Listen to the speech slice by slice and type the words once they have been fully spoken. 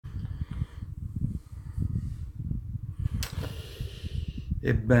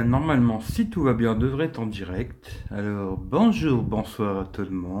Eh ben normalement, si tout va bien, on devrait être en direct. Alors bonjour, bonsoir à tout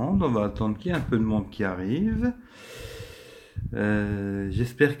le monde. On va attendre qu'il y ait un peu de monde qui arrive.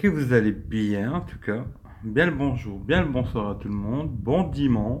 J'espère que vous allez bien, en tout cas. Bien le bonjour, bien le bonsoir à tout le monde. Bon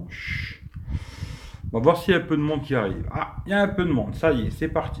dimanche. On va voir s'il y a un peu de monde qui arrive. Ah, il y a un peu de monde. Ça y est, c'est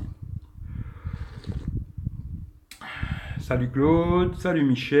parti. Salut Claude, salut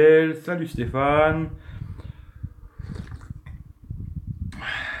Michel, salut Stéphane.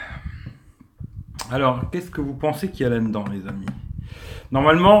 Alors, qu'est-ce que vous pensez qu'il y a là-dedans, les amis?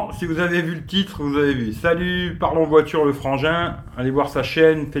 Normalement, si vous avez vu le titre, vous avez vu. Salut, parlons voiture le frangin. Allez voir sa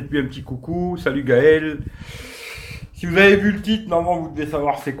chaîne, faites-lui un petit coucou. Salut Gaël. Si vous avez vu le titre, normalement vous devez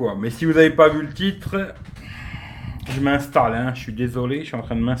savoir c'est quoi. Mais si vous n'avez pas vu le titre, je m'installe. Hein. Je suis désolé, je suis en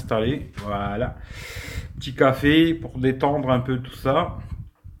train de m'installer. Voilà. Petit café pour détendre un peu tout ça.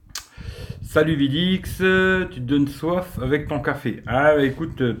 Salut Vidix, tu te donnes soif avec ton café. Ah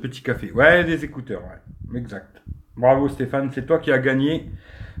écoute, petit café. Ouais, des écouteurs, ouais. Exact. Bravo Stéphane, c'est toi qui as gagné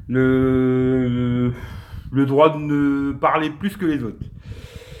le droit de ne parler plus que les autres.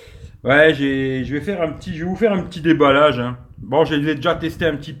 Ouais, je vais vous faire un petit déballage. Hein. Bon, je les ai déjà testés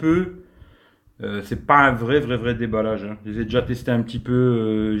un petit peu. C'est pas un vrai déballage. Hein. Je les ai déjà testés un petit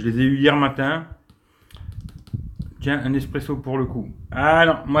peu. Je les ai eu hier matin. Tiens, un espresso pour le coup. Ah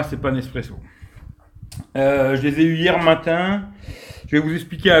non, moi c'est pas un espresso. Je les ai eu hier matin. Je vais vous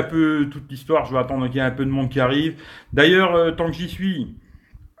expliquer un peu toute l'histoire. Je vais attendre qu'il y ait un peu de monde qui arrive. D'ailleurs, tant que j'y suis,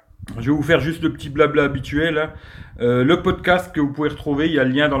 je vais vous faire juste le petit blabla habituel. Hein. Le podcast que vous pouvez retrouver, il y a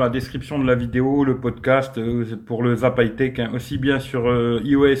le lien dans la description de la vidéo. Le podcast pour le Zap High Tech, hein, aussi bien sur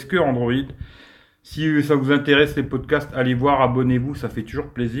iOS que Android. Si ça vous intéresse les podcasts, allez voir, abonnez-vous, ça fait toujours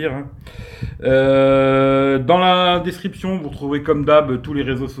plaisir. Hein. Dans la description, vous retrouverez comme d'hab tous les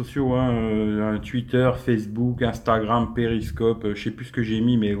réseaux sociaux, hein, Twitter, Facebook, Instagram, Periscope, je sais plus ce que j'ai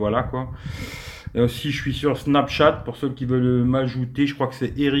mis, mais voilà quoi. Et aussi, je suis sur Snapchat pour ceux qui veulent m'ajouter. Je crois que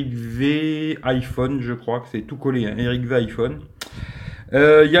c'est Eric V iPhone, je crois que c'est tout collé, hein, Eric V iPhone.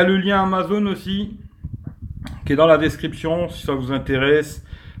 Il y a le lien Amazon aussi qui est dans la description si ça vous intéresse.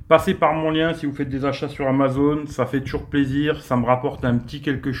 Passez par mon lien si vous faites des achats sur Amazon, ça fait toujours plaisir, ça me rapporte un petit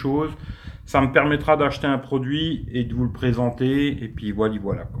quelque chose, ça me permettra d'acheter un produit et de vous le présenter, et puis voilà,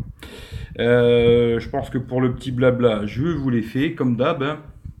 voilà. Quoi. Je pense que pour le petit blabla, je vous l'ai fait, comme d'hab. Hein.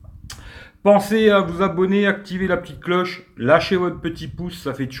 Pensez à vous abonner, activer la petite cloche, lâchez votre petit pouce,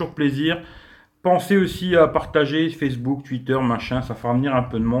 ça fait toujours plaisir. Pensez aussi à partager Facebook, Twitter, machin, ça fera venir un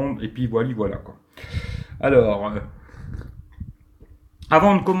peu de monde, et puis voilà, voilà. Quoi. Alors...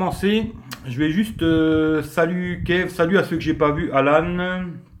 Avant de commencer, je vais juste salut Kev, salut à ceux que j'ai pas vu, Alan.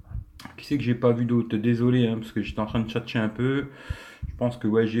 Qui c'est que j'ai pas vu d'autres? Désolé, hein, parce que j'étais en train de tchatcher un peu. Je pense que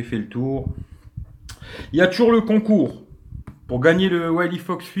ouais, j'ai fait le tour. Il y a toujours le concours pour gagner le Wiley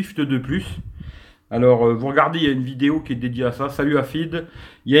Fox Swift de plus. Alors, vous regardez, il y a une vidéo qui est dédiée à ça. Salut Afid.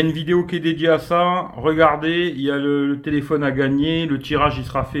 Il y a une vidéo qui est dédiée à ça. Regardez, il y a le téléphone à gagner. Le tirage, il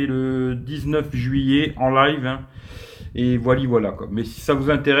sera fait le 19 juillet en live. Hein. Et voilà, voilà quoi. Mais si ça vous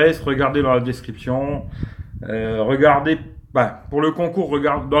intéresse, regardez dans la description. Regardez, pour le concours,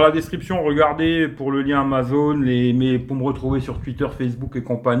 regardez dans la description, regardez pour le lien Amazon, mais pour me retrouver sur Twitter, Facebook et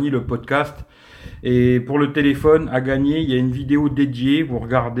compagnie, le podcast. Et pour le téléphone à gagner, il y a une vidéo dédiée. Vous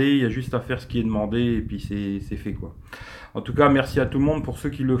regardez, il y a juste à faire ce qui est demandé et puis c'est fait quoi. En tout cas, merci à tout le monde pour ceux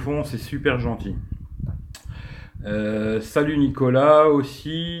qui le font, c'est super gentil. Salut Nicolas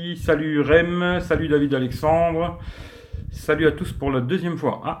aussi, salut Rem, salut David Alexandre. Salut à tous pour la deuxième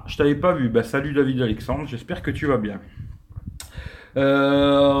fois. Ah, je t'avais pas vu. Bah, salut David Alexandre, j'espère que tu vas bien.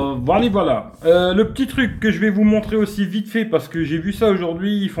 Voilà. Le petit truc que je vais vous montrer aussi vite fait, parce que j'ai vu ça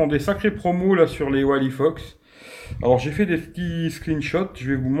aujourd'hui, ils font des sacrés promos là sur les Wally Fox. Alors j'ai fait des petits screenshots,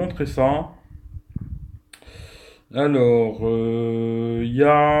 je vais vous montrer ça. Alors, il y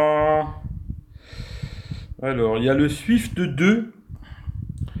a... Alors, il y a le Swift 2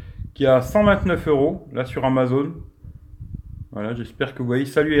 qui a 129 € là sur Amazon. Voilà, j'espère que vous voyez.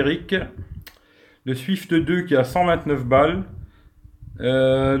 Salut Eric. Le Swift 2 qui a 129 balles.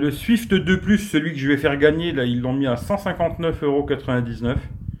 Le Swift 2 Plus, celui que je vais faire gagner, là, ils l'ont mis à 159,99 €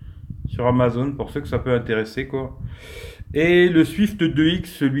 sur Amazon, pour ceux que ça peut intéresser, quoi. Et le Swift 2X,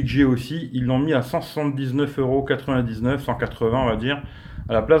 celui que j'ai aussi, ils l'ont mis à 179,99 €, 180 on va dire,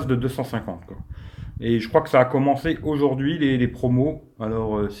 à la place de 250, quoi. Et je crois que ça a commencé aujourd'hui, les promos.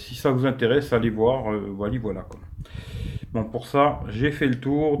 Alors, si ça vous intéresse, allez voir. Voilà, voilà, quoi. Bon, pour ça, j'ai fait le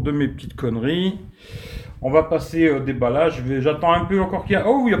tour de mes petites conneries. On va passer au déballage. J'attends un peu encore qu'il y a...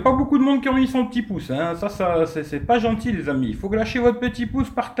 Oh, il n'y a pas beaucoup de monde qui ont mis son petit pouce. Hein. Ça c'est pas gentil, les amis. Il faut lâcher votre petit pouce,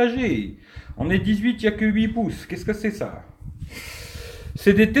 partagez. On est 18, il n'y a que 8 pouces. Qu'est-ce que c'est ça?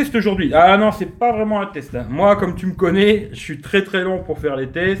 C'est des tests aujourd'hui. Ah non, c'est pas vraiment un test, hein. Moi, comme tu me connais, je suis très très long pour faire les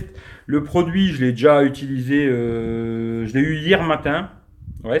tests. Le produit, je l'ai déjà utilisé, je l'ai eu hier matin.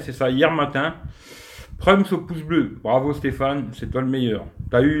 Ouais, c'est ça, hier matin. Prums au pouce bleu. Bravo Stéphane, c'est toi le meilleur.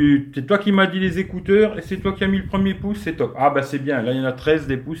 C'est toi qui m'as dit les écouteurs et c'est toi qui as mis le premier pouce, c'est top. Ah bah c'est bien, là il y en a 13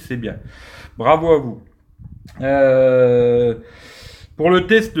 des pouces, c'est bien. Bravo à vous. Euh, pour le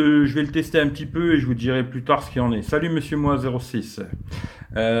test, je vais le tester un petit peu et je vous dirai plus tard ce qu'il en est. Salut Monsieur Moi 06.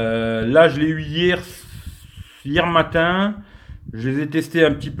 Là je l'ai eu hier matin. Je les ai testés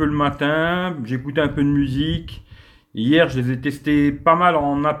un petit peu le matin. J'ai écouté un peu de musique. Hier je les ai testés pas mal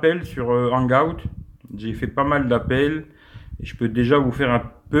en appel sur Hangout. J'ai fait pas mal d'appels et je peux déjà vous faire un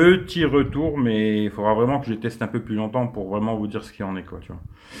petit retour, mais il faudra vraiment que je les teste un peu plus longtemps pour vraiment vous dire ce qu'il en est, quoi, tu vois.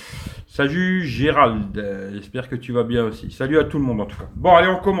 Salut Gérald, j'espère que tu vas bien aussi. Salut à tout le monde en tout cas. Bon, allez,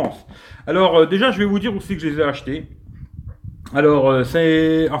 on commence. Alors, déjà, je vais vous dire où c'est que je les ai achetés. Alors,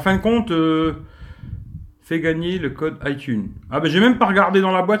 c'est en fin de compte, fait gagner le code iTunes. Ah ben, j'ai même pas regardé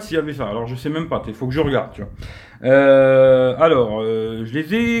dans la boîte s'il y avait ça. Alors, je sais même pas. Il faut que je regarde, tu vois. Je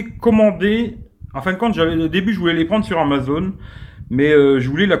les ai commandés. En fin de compte, au début, je voulais les prendre sur Amazon, mais je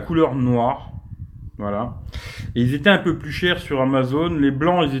voulais la couleur noire. Voilà. Et ils étaient un peu plus chers sur Amazon. Les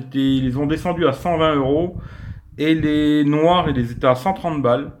blancs, ils les ont descendus à 120 euros. Et les noirs, ils étaient à 130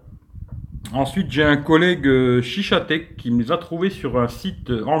 balles. Ensuite, j'ai un collègue Shishatech qui me les a trouvés sur un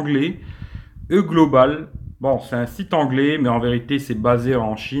site anglais, E-Global. Bon, c'est un site anglais, mais en vérité, c'est basé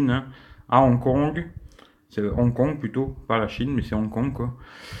en Chine, hein, à Hong Kong. C'est Hong Kong plutôt, pas la Chine, mais c'est Hong Kong, quoi.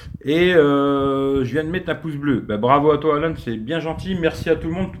 Et je viens de mettre un pouce bleu. Ben, bravo à toi Alan, c'est bien gentil. Merci à tout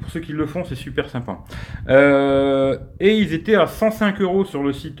le monde pour ceux qui le font, c'est super sympa. Et ils étaient à 105 euros sur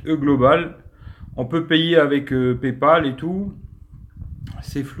le site E-Global. On peut payer avec PayPal et tout.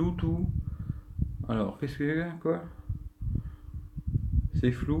 C'est flou tout. Alors, qu'est-ce que c'est, quoi?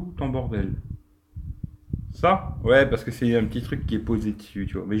 C'est flou, ton bordel. Ça? Ouais, parce que c'est un petit truc qui est posé dessus,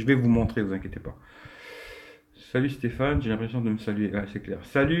 tu vois. Mais je vais vous montrer, vous inquiétez pas. Salut Stéphane, j'ai l'impression de me saluer. Ah, c'est clair.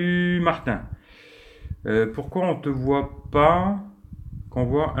 Salut Martin. Pourquoi on te voit pas qu'on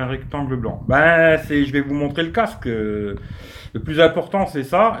voit un rectangle blanc? Ben, je vais vous montrer le casque. Le plus important, c'est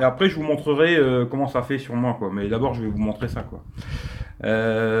ça. Et après, je vous montrerai comment ça fait sur moi, quoi. Mais d'abord, je vais vous montrer ça, quoi.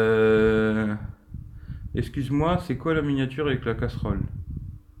 Excuse-moi, c'est quoi la miniature avec la casserole?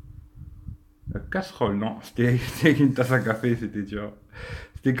 La casserole, non. C'était une tasse à café, c'était, tu vois.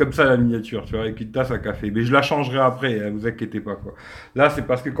 C'était comme ça la miniature, tu vois, avec une tasse à café. Mais je la changerai après, hein, vous inquiétez pas, quoi. Là, c'est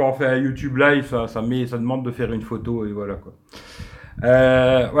parce que quand on fait un YouTube live, ça demande de faire une photo et voilà, quoi.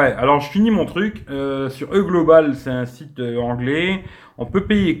 Ouais, alors je finis mon truc. Sur E-Global, c'est un site anglais. On peut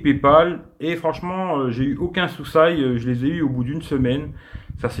payer avec PayPal. Et franchement, j'ai eu aucun souci. Je les ai eu au bout d'une semaine.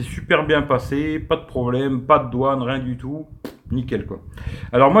 Ça s'est super bien passé. Pas de problème, pas de douane, rien du tout. Nickel, quoi.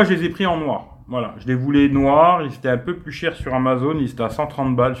 Alors moi, je les ai pris en noir. Voilà, je les voulais noirs. Ils étaient un peu plus chers sur Amazon. Ils étaient à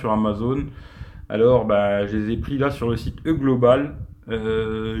 130 balles sur Amazon. Alors, bah, je les ai pris là sur le site E-Global.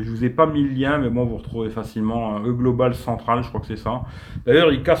 Je vous ai pas mis le lien, mais bon, vous retrouvez facilement E-Global Central, je crois que c'est ça.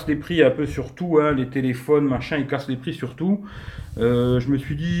 D'ailleurs, ils cassent les prix un peu sur tout, hein, les téléphones, machin, ils cassent les prix sur tout. Je me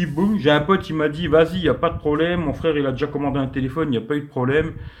suis dit, boum, j'ai un pote, il m'a dit, vas-y, il n'y a pas de problème. Mon frère, il a déjà commandé un téléphone, il n'y a pas eu de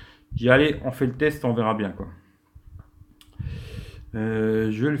problème. J'ai dit, allez, on fait le test, on verra bien, quoi.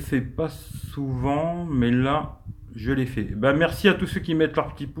 Je le fais pas souvent, mais là, je l'ai fait. Ben, merci à tous ceux qui mettent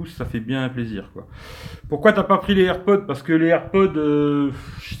leur petit pouce, ça fait bien un plaisir, quoi. Pourquoi t'as pas pris les AirPods? Parce que les AirPods,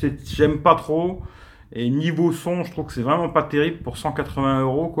 j'aime pas trop. Et niveau son, je trouve que c'est vraiment pas terrible pour 180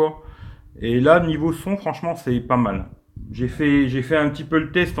 euros, quoi. Et là, niveau son, franchement, c'est pas mal. J'ai fait un petit peu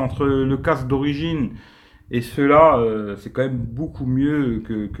le test entre le casque d'origine et ceux-là, c'est quand même beaucoup mieux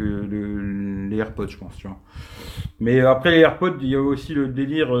que les AirPods, je pense, tu vois. Mais après les AirPods, il y a aussi le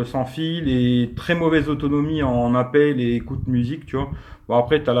délire sans fil et très mauvaise autonomie en appel et écoute musique, tu vois. Bon,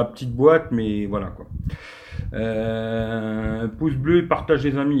 après, t'as la petite boîte, mais voilà, quoi. Pouce bleu et partage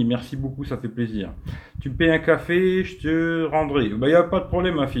les amis. Merci beaucoup, ça fait plaisir. Tu me payes un café, je te rendrai. Bah, y a pas de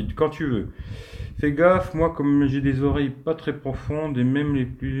problème, ma fille, quand tu veux. Fais gaffe, moi, comme j'ai des oreilles pas très profondes et même les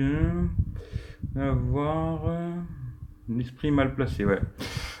plus... avoir l'esprit mal placé, ouais.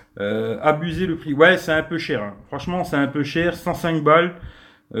 Abuser le prix. Ouais, c'est un peu cher, hein. Franchement, c'est un peu cher. 105 balles.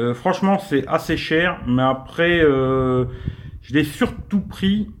 Franchement, c'est assez cher. Mais après, je l'ai surtout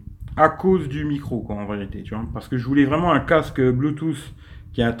pris à cause du micro, quoi, en vérité, tu vois. Parce que je voulais vraiment un casque Bluetooth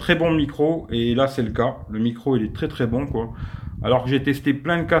qui a un très bon micro. Et là, c'est le cas. Le micro, il est très très bon, quoi. Alors que j'ai testé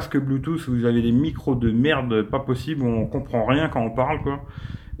plein de casques Bluetooth où vous avez des micros de merde, pas possible, où on comprend rien quand on parle, quoi.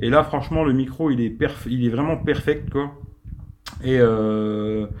 Et là, franchement, le micro, il est vraiment perfect, quoi. Et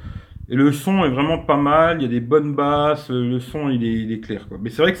Et le son est vraiment pas mal, il y a des bonnes basses, le son il est clair quoi. Mais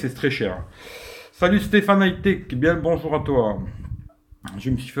c'est vrai que c'est très cher. Salut Stéphane Hightech, bien le bonjour à toi. Je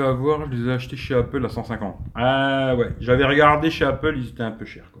me suis fait avoir, je les ai achetés chez Apple à 150. Ah ouais, j'avais regardé chez Apple, ils étaient un peu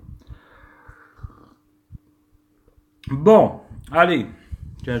chers quoi. Bon, allez.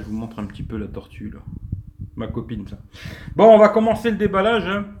 Tiens, je vous montre un petit peu la tortue là. Ma copine ça. Bon, on va commencer le déballage.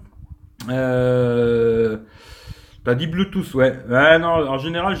 Hein. T'as dit Bluetooth, ouais. Ouais, non, en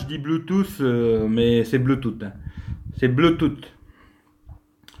général, je dis Bluetooth, mais c'est Bluetooth. Hein. C'est Bluetooth.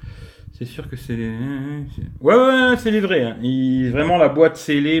 C'est sûr que c'est les... Ouais, c'est les vrais. Hein. Vraiment, la boîte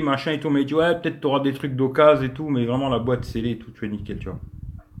scellée, machin et tout. Mais tu vois, peut-être t'auras des trucs d'occasion et tout, mais vraiment, la boîte scellée et tout, tu es nickel, tu vois.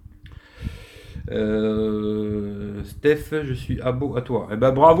 Steph, je suis abo à toi. Eh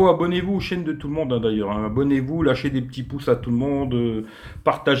ben, bravo, abonnez-vous aux chaînes de tout le monde hein, d'ailleurs. Hein. Abonnez-vous, lâchez des petits pouces à tout le monde,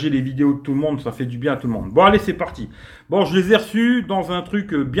 partagez les vidéos de tout le monde, ça fait du bien à tout le monde. Bon, allez, c'est parti. Bon, je les ai reçus dans un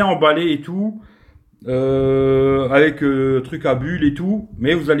truc bien emballé et tout, avec truc à bulles et tout.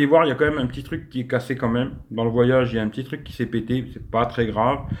 Mais vous allez voir, il y a quand même un petit truc qui est cassé quand même. Dans le voyage, il y a un petit truc qui s'est pété, c'est pas très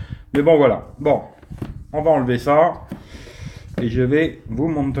grave. Mais bon, voilà. Bon, on va enlever ça et je vais vous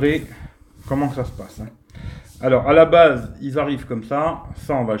montrer comment ça se passe. Hein. Alors, à la base, ils arrivent comme ça.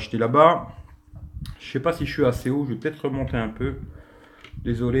 Ça, on va acheter là-bas. Je sais pas si je suis assez haut. Je vais peut-être remonter un peu.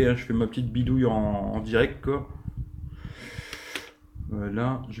 Désolé, hein, je fais ma petite bidouille en direct, quoi.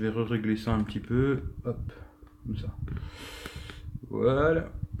 Voilà, je vais régler ça un petit peu. Hop, comme ça. Voilà.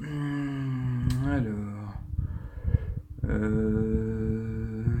 Alors.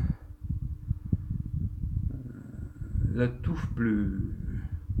 La touffe bleue.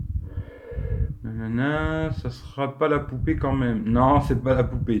 Nanana, ça sera pas la poupée quand même. Non, c'est pas la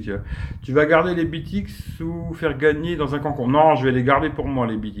poupée, tu vois. Tu vas garder les BTX ou faire gagner dans un concours. Non, je vais les garder pour moi,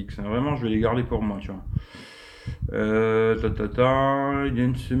 les BTX. Vraiment, je vais les garder pour moi, tu vois. Il y a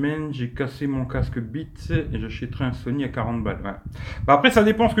une semaine, j'ai cassé mon casque Beats et j'achèterai un Sony à 40 balles. Ouais. Bah après, ça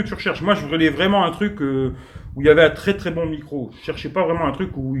dépend ce que tu recherches. Moi, je voulais vraiment un truc où il y avait un très très bon micro. Je cherchais pas vraiment un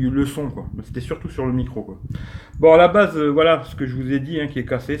truc où il y a le son, quoi. C'était surtout sur le micro, quoi. Bon, à la base, voilà, ce que je vous ai dit, hein, qui est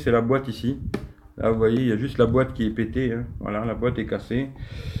cassé, c'est la boîte ici. Là, vous voyez, il y a juste la boîte qui est pétée. Hein. Voilà, la boîte est cassée.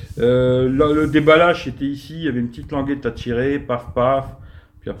 Le déballage, c'était ici. Il y avait une petite languette à tirer, paf, paf.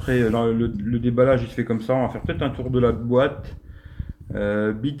 Puis après, le déballage, il se fait comme ça. On va faire peut-être un tour de la boîte.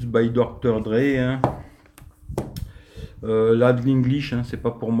 Beats by Dr. Dre. Hein. Là, de l'English, hein, c'est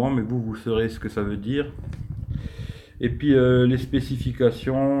pas pour moi, mais vous saurez ce que ça veut dire. Et puis, les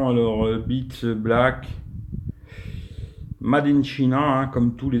spécifications. Alors, Beats Black. Made in China, hein,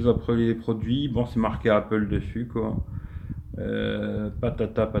 comme tous les produits. Bon, c'est marqué Apple dessus, quoi.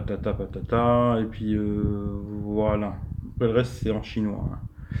 Patata, patata, patata. Et puis, voilà. Après, le reste, c'est en chinois. Hein.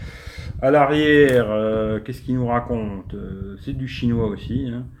 À l'arrière, qu'est-ce qu'il nous raconte c'est du chinois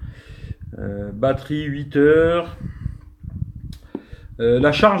aussi. Hein. Batterie 8 heures.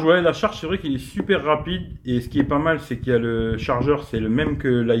 La charge, ouais, la charge, c'est vrai qu'il est super rapide. Et ce qui est pas mal, c'est qu'il y a le chargeur, c'est le même que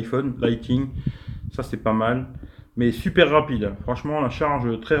l'iPhone, Lighting. Ça, c'est pas mal. Mais super rapide. Hein. Franchement, la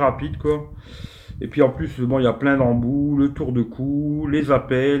charge très rapide, quoi. Et puis en plus, bon, il y a plein d'embouts, le tour de cou, les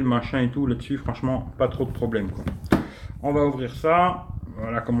appels, machin et tout là-dessus. Franchement, pas trop de problème, quoi. On va ouvrir ça.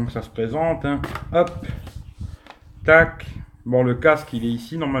 Voilà comment ça se présente. Hein. Hop. Tac. Bon, le casque, il est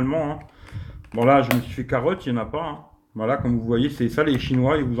ici normalement. Hein. Bon, là, je me suis fait carotte, il n'y en a pas. Hein. Voilà, comme vous voyez, c'est ça les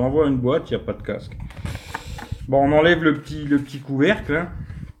Chinois. Ils vous envoient une boîte, il n'y a pas de casque. Bon, on enlève le petit couvercle. Hein.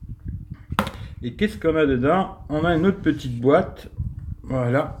 Et qu'est-ce qu'on a dedans? On a une autre petite boîte.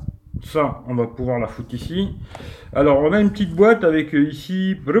 Voilà. Ça, on va pouvoir la foutre ici. Alors, on a une petite boîte avec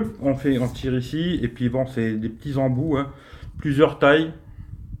ici, on tire ici. Et puis, bon, c'est des petits embouts. Hein. Plusieurs tailles.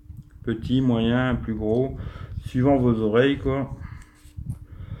 Petit, moyen, plus gros. Suivant vos oreilles, quoi.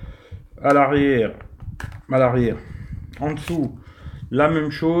 À l'arrière. En dessous, la même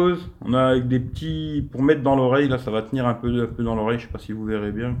chose. On a avec des petits... Pour mettre dans l'oreille, là, ça va tenir un peu dans l'oreille. Je sais pas si vous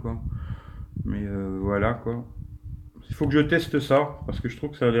verrez bien, quoi. Mais voilà, quoi. Il faut que je teste ça. Parce que je trouve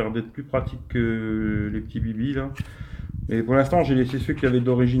que ça a l'air d'être plus pratique que les petits bibis, là. Et pour l'instant, j'ai laissé ceux qui avaient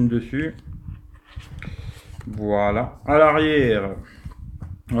d'origine dessus. Voilà. À l'arrière...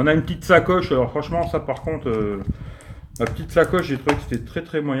 On a une petite sacoche, alors franchement ça par contre, la petite sacoche j'ai trouvé que c'était très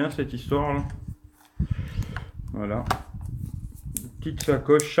très moyen cette histoire là. Voilà. Petite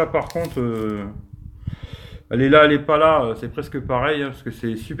sacoche, ça par contre, elle est là, elle est pas là, c'est presque pareil, hein, parce que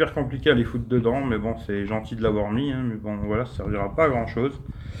c'est super compliqué à les foutre dedans, mais bon c'est gentil de l'avoir mis, hein, mais bon voilà, ça servira pas à grand chose.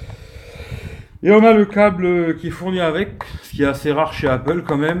 Et on a le câble qui est fourni avec, ce qui est assez rare chez Apple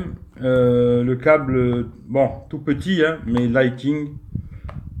quand même. Le câble, bon tout petit, hein, mais Lighting.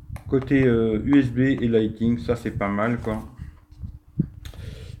 Côté USB et Lighting, ça c'est pas mal quoi.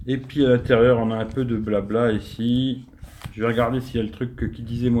 Et puis à l'intérieur, on a un peu de blabla ici. Je vais regarder s'il y a le truc qui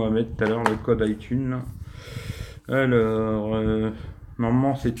disait Mohamed tout à l'heure, le code iTunes. Alors,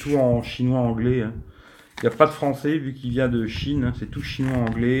 normalement c'est tout en chinois-anglais. Hein. Il n'y a pas de français vu qu'il vient de Chine. Hein. C'est tout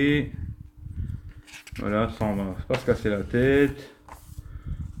chinois-anglais. Voilà, ça on va pas se casser la tête.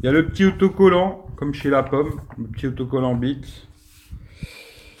 Il y a le petit autocollant, comme chez La Pomme. Le petit autocollant Beats.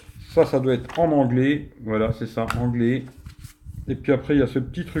 Ça doit être en anglais. Voilà, c'est ça, anglais. Et puis après, il y a ce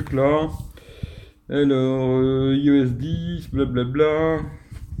petit truc là. Alors, iOS 10, blablabla.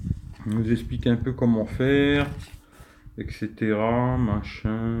 On nous explique un peu comment faire, etc.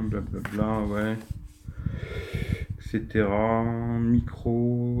 Machin, blablabla, ouais. Etc.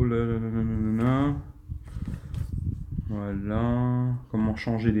 Micro, lalalala. Voilà. Comment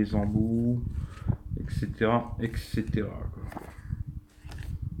changer les embouts, etc. etc. quoi.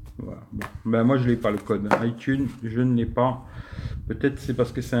 Voilà. Bon. Ben moi je l'ai pas le code iTunes, je ne l'ai pas. Peut-être c'est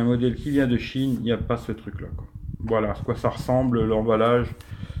parce que c'est un modèle qui vient de Chine, il n'y a pas ce truc là. Quoi. Voilà, à quoi ça ressemble, l'emballage.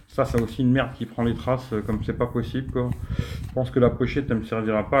 Ça c'est aussi une merde qui prend les traces comme c'est pas possible. Quoi. Je pense que la pochette elle me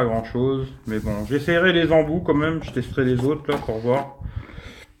servira pas à grand chose. Mais bon, j'essaierai les embouts quand même, je testerai les autres là pour voir.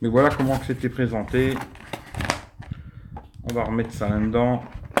 Mais voilà comment que c'était présenté. On va remettre ça là-dedans.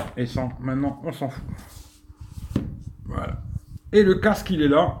 Et ça, maintenant on s'en fout. Voilà. Et le casque il est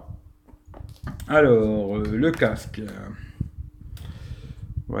là. Alors, le casque.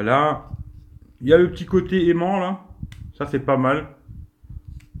 Voilà. Il y a le petit côté aimant là. Ça c'est pas mal.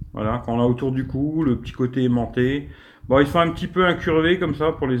 Voilà, quand on a autour du cou, le petit côté aimanté. Bon, ils sont un petit peu incurvés comme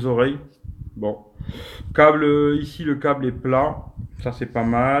ça pour les oreilles. Bon. Câble, ici le câble est plat. Ça c'est pas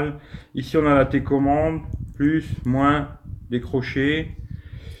mal. Ici on a la télécommande. Plus, moins, des crochets.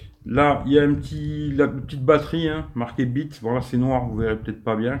 Là, il y a la petite batterie, hein, marquée bits. Bon, là, c'est noir, vous verrez peut-être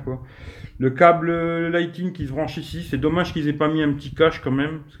pas bien, quoi. Le câble Lighting qui se branche ici. C'est dommage qu'ils aient pas mis un petit cache quand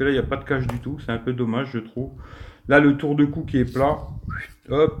même. Parce que là, il n'y a pas de cache du tout. C'est un peu dommage, je trouve. Là, le tour de cou qui est plat.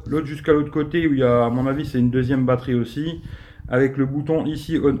 Hop, l'autre jusqu'à l'autre côté où il y a, à mon avis, c'est une deuxième batterie aussi. Avec le bouton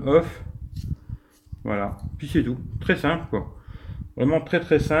ici on-off. Voilà. Puis c'est tout. Très simple, quoi. Vraiment très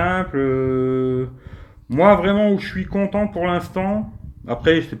très simple. Moi, vraiment, où je suis content pour l'instant.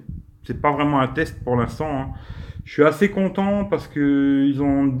 Après, c'est pas vraiment un test pour l'instant. Hein. Je suis assez content parce que ils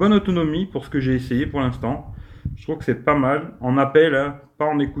ont une bonne autonomie pour ce que j'ai essayé pour l'instant. Je trouve que c'est pas mal. En appel, hein, pas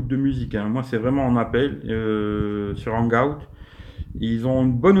en écoute de musique. Hein. Moi, c'est vraiment en appel sur Hangout. Ils ont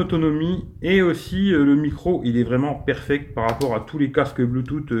une bonne autonomie et aussi le micro, il est vraiment perfect par rapport à tous les casques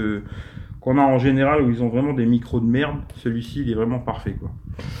Bluetooth qu'on a en général où ils ont vraiment des micros de merde. Celui-ci, il est vraiment parfait, quoi.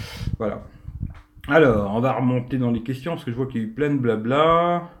 Voilà. Alors, on va remonter dans les questions parce que je vois qu'il y a eu plein de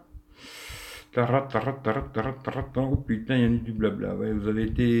blabla. Oh putain, il y a eu du blabla. Ouais, vous avez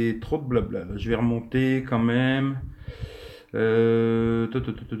été trop de blabla. Là. Je vais remonter quand même.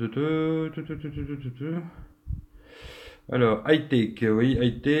 Alors, high-tech, oui,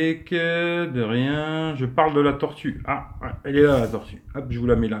 high-tech, de rien. Je parle de la tortue. Ah, elle est là, la tortue. Hop, je vous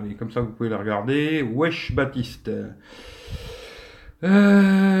la mets là, mais comme ça, vous pouvez la regarder. Wesh Baptiste.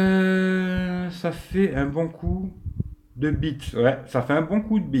 Ça fait un bon coup de bits. Ouais, ça fait un bon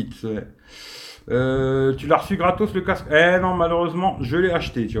coup de bits. Ouais. Tu l'as reçu gratos le casque? Eh non, malheureusement, je l'ai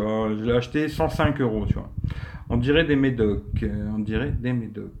acheté, tu vois. Je l'ai acheté 105 €, tu vois. On dirait des médocs. On dirait des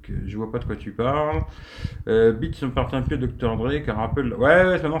médocs. Je vois pas de quoi tu parles. Beats me partent un peu Dr. Dre, car Apple. Ouais,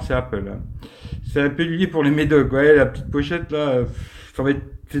 maintenant c'est Apple. Hein. C'est un peu lié pour les médocs. Ouais, la petite pochette là. Ça va être.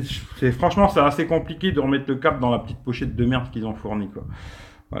 Franchement, c'est assez compliqué de remettre le cap dans la petite pochette de merde qu'ils ont fournie, quoi.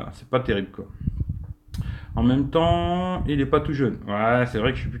 Voilà, c'est pas terrible, quoi. En même temps, il est pas tout jeune. Ouais, c'est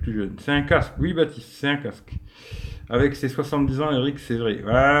vrai que je suis plus tout jeune. C'est un casque. Oui, Baptiste, c'est un casque. Avec ses 70 ans, Eric, c'est vrai.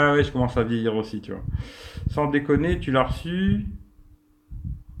 Ouais, ouais, je commence à vieillir aussi, tu vois. Sans déconner, tu l'as reçu.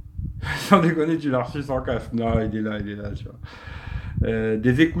 Sans déconner, tu l'as reçu sans casque. Non, il est là, tu vois.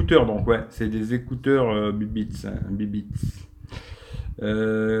 Des écouteurs, donc, ouais. C'est des écouteurs Beats. Hein, Beats.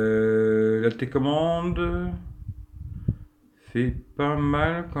 La télécommande fait pas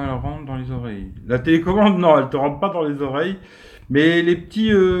mal quand elle rentre dans les oreilles. La télécommande, non, elle te rentre pas dans les oreilles. Mais les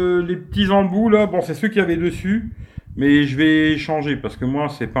petits embouts, là, bon, c'est ceux qu'il y avait dessus. Mais je vais changer parce que moi,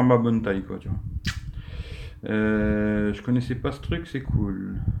 c'est pas ma bonne taille, quoi, tu vois. Je connaissais pas ce truc, c'est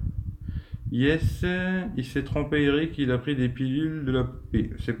cool. Yes, il s'est trompé, Eric, il a pris des pilules de la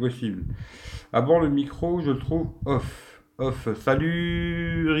P. C'est possible. Ah bon, le micro, je le trouve off.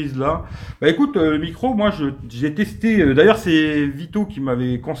 Salut Rizla. Bah écoute, le micro, moi j'ai testé. D'ailleurs, c'est Vito qui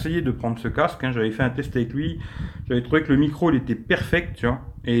m'avait conseillé de prendre ce casque. Hein, j'avais fait un test avec lui. J'avais trouvé que le micro il était perfect, tu vois.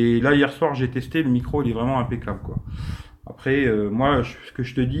 Et là hier soir j'ai testé, le micro il est vraiment impeccable, quoi. Après, moi, ce que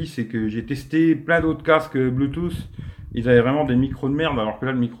je te dis, c'est que j'ai testé plein d'autres casques Bluetooth Ils avaient vraiment des micros de merde, alors que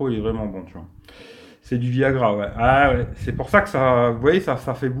là, le micro, il est vraiment bon, tu vois. C'est du Viagra, ouais. Ah ouais, c'est pour ça que ça, vous voyez, ça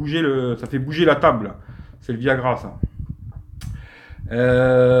fait bouger ça fait bouger la table. C'est le Viagra, ça.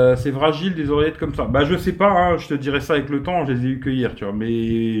 C'est fragile des oreillettes comme ça. Bah je sais pas, hein, je te dirai ça avec le temps, je les ai eu que hier, tu vois.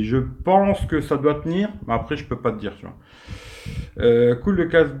 Mais je pense que ça doit tenir. Mais après je peux pas te dire, tu vois. Cool le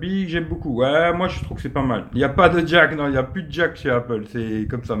casque Big, j'aime beaucoup. Ouais, moi je trouve que c'est pas mal. Il n'y a pas de jack, non, il n'y a plus de jack chez Apple. C'est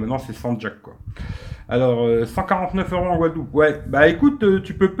comme ça, maintenant c'est sans jack quoi. Alors, 149 € en Guadeloupe. Ouais, bah écoute,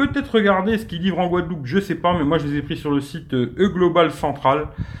 tu peux peut-être regarder ce qu'ils livrent en Guadeloupe, je sais pas, mais moi je les ai pris sur le site E-Global Central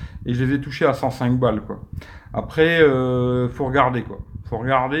et je les ai touchés à 105 balles quoi. Après, faut regarder quoi. Faut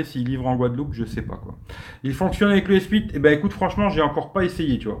regarder s'ils livrent en Guadeloupe, je sais pas quoi. Il fonctionne avec le S8. Eh ben écoute, franchement, j'ai encore pas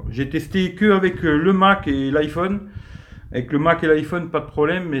essayé, tu vois. J'ai testé que avec le Mac et l'iPhone. Avec le Mac et l'iPhone, pas de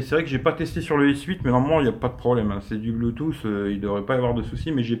problème, mais c'est vrai que j'ai pas testé sur le S8, mais normalement, il n'y a pas de problème, hein. C'est du Bluetooth, il devrait pas y avoir de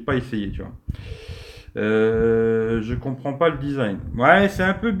soucis, mais j'ai pas essayé, tu vois. Je comprends pas le design. Ouais, c'est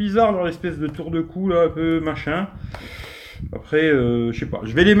un peu bizarre leur espèce de tour de cou là, un peu machin. Après, je sais pas.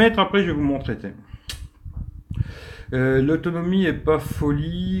 Je vais les mettre après, je vais vous montrer. L'autonomie est pas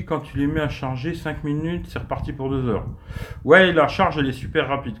folie. Quand tu les mets à charger 5 minutes, c'est reparti pour 2 heures. Ouais, la charge elle est super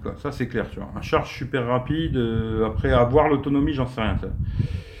rapide quoi. Ça c'est clair, tu vois. La charge super rapide. Après, avoir l'autonomie, j'en sais rien. Ça.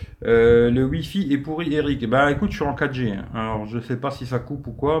 Le Wi-Fi est pourri, Eric. Bah écoute, je suis en 4G. Hein. Alors je sais pas si ça coupe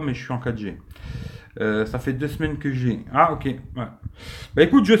ou quoi, mais je suis en 4G. Ça fait 2 semaines que j'ai. Ah ok. Ouais. Bah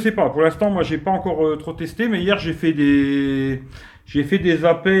écoute, je sais pas. Pour l'instant, moi j'ai pas encore trop testé, mais hier j'ai fait des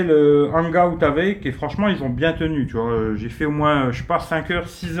appels Hangout avec et franchement ils ont bien tenu. Tu vois, j'ai fait au moins, je sais pas, 5 heures,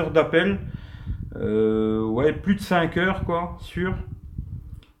 6 heures d'appels. Ouais, plus de 5 heures quoi, sûr.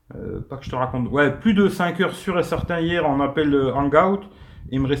 Pas que je te raconte. Ouais, plus de 5 heures sûr et certain hier en appel Hangout.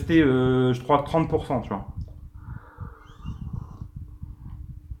 Il me restait, je crois, 30%, tu vois.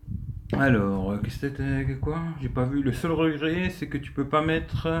 Alors, qu'est-ce que c'était quoi? J'ai pas vu. Le seul regret, c'est que tu peux pas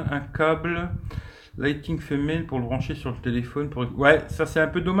mettre un câble Lighting Female pour le brancher sur le téléphone. Ouais, ça c'est un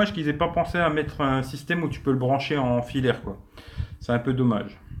peu dommage qu'ils aient pas pensé à mettre un système où tu peux le brancher en filaire, quoi. C'est un peu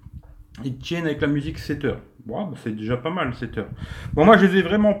dommage. Ils tiennent avec la musique 7 heures. Bon, bah, c'est déjà pas mal 7 heures. Bon, moi je les ai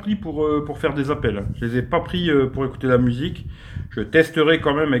vraiment pris pour faire des appels. Je les ai pas pris pour écouter la musique. Je testerai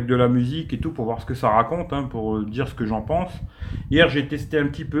quand même avec de la musique et tout pour voir ce que ça raconte, hein, pour dire ce que j'en pense. Hier j'ai testé un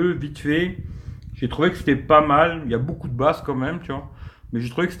petit peu, vite fait. J'ai trouvé que c'était pas mal. Il y a beaucoup de basses quand même, tu vois. Mais j'ai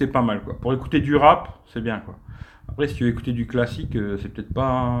trouvé que c'était pas mal, quoi. Pour écouter du rap, c'est bien, quoi. Après, si tu veux écouter du classique, c'est peut-être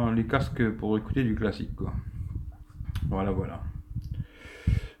pas les casques pour écouter du classique, quoi. Voilà, voilà.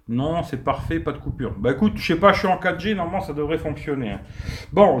 Non, c'est parfait, pas de coupure. Bah écoute, je sais pas, je suis en 4G, normalement ça devrait fonctionner. Hein.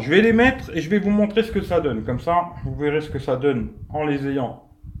 Bon, je vais les mettre et je vais vous montrer ce que ça donne. Comme ça, vous verrez ce que ça donne en les ayant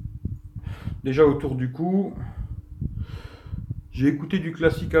déjà autour du cou. J'ai écouté du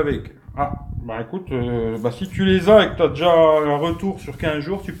classique avec. Ah, bah écoute, bah si tu les as et que tu as déjà un retour sur 15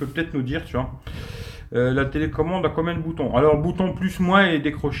 jours, tu peux peut-être nous dire, tu vois. La télécommande a combien de boutons? Alors, bouton plus, moins et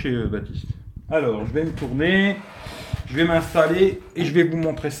décrocher, Baptiste. Alors, je vais me tourner, je vais m'installer et je vais vous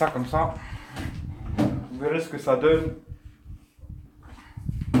montrer ça comme ça. Vous verrez ce que ça donne.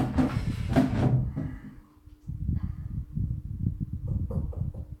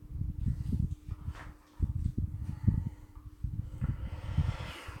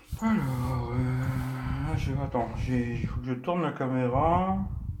 Alors, attends, il faut que je tourne la caméra.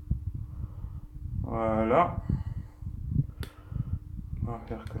 Voilà. On va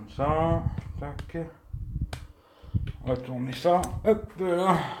faire comme ça. Tac. On va tourner ça. Hop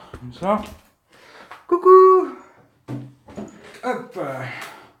là. Comme ça. Coucou. Hop.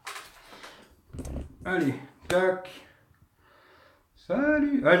 Allez. Tac.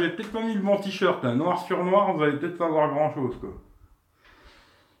 Salut. Ah, j'ai peut-être pas mis le bon t-shirt. Hein. Noir sur noir, vous allez peut-être pas voir grand chose quoi.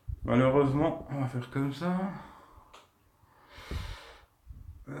 Malheureusement, on va faire comme ça.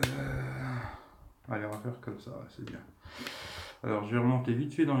 Allez, on va faire comme ça, c'est bien. Alors, je vais remonter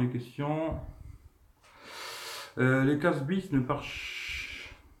vite fait dans les questions. Les casques Beats ne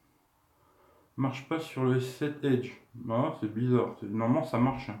marchent pas sur le S7 Edge. Ah, c'est bizarre. Normalement, ça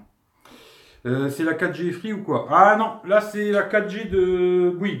marche. C'est la 4G Free ou quoi? Ah non, là, c'est la 4G de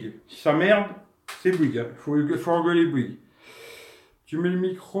Bouygues. Si ça merde, c'est Bouygues. Hein. Faut engueuler Bouygues. Tu mets le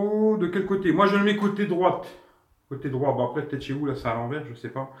micro de quel côté? Moi, je le mets côté droite. Côté droit. Bon, après, peut-être chez vous, là, c'est à l'envers, je sais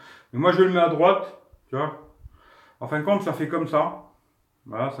pas. Mais moi, je le mets à droite. Tu vois? En fin de compte, ça fait comme ça.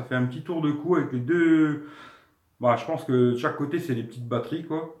 Voilà, ça fait un petit tour de cou avec les deux. Bah, je pense que de chaque côté, c'est des petites batteries,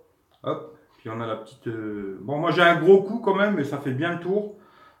 quoi. Hop. Puis on a la petite. Bon, moi, j'ai un gros cou quand même, mais ça fait bien le tour.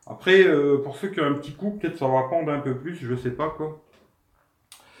 Après, pour ceux qui ont un petit cou, peut-être ça va pendre un peu plus, je sais pas, quoi.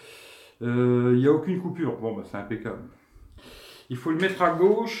 Il n'y a aucune coupure. Bon, bah, c'est impeccable. Il faut le mettre à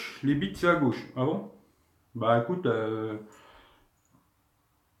gauche. Les bits, c'est à gauche. Ah bon? Bah écoute,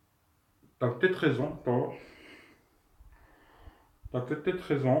 t'as peut-être raison, toi. T'as peut-être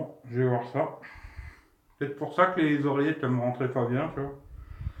raison, je vais voir ça. Peut-être pour ça que les oreillettes, elles me rentraient pas bien, tu vois.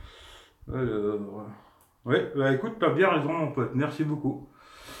 Alors, ouais, bah écoute, t'as bien raison, mon pote, merci beaucoup.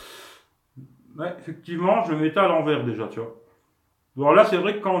 Ouais, effectivement, je le mettais à l'envers déjà, tu vois. Bon, là, c'est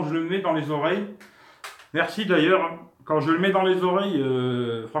vrai que quand je le mets dans les oreilles, merci d'ailleurs, hein. Quand je le mets dans les oreilles,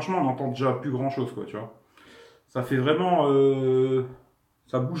 franchement, on n'entend déjà plus grand-chose, quoi, tu vois. Ça fait vraiment...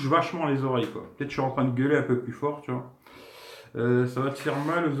 ça bouge vachement les oreilles, quoi. Peut-être que je suis en train de gueuler un peu plus fort, tu vois. Ça va te faire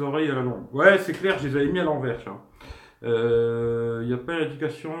mal aux oreilles à la longue. Ouais, c'est clair, je les avais mis à l'envers, tu vois. Il n'y a pas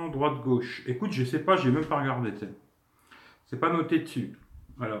l'indication droite-gauche. Écoute, je sais pas, j'ai même pas regardé, tu sais. C'est pas noté dessus.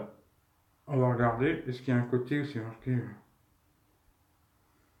 Alors, on va regarder. Est-ce qu'il y a un côté où c'est marqué?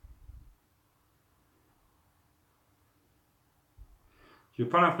 J'ai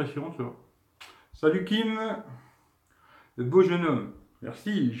pas l'impression, tu vois. Salut Kim, le beau jeune homme.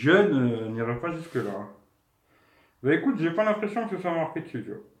 Merci, jeune, on n'irait pas jusque-là. Bah écoute, j'ai pas l'impression que ce soit marqué dessus,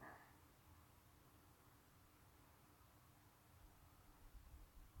 tu vois.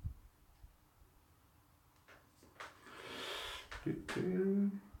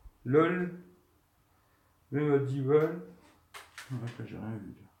 LOL, même à 10 balles. Ouais, là, j'ai rien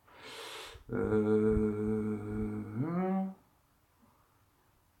vu.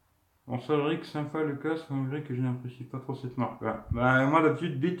 En solric, sympa le casque, malgré que je n'apprécie pas trop cette marque. Ouais. Bah, moi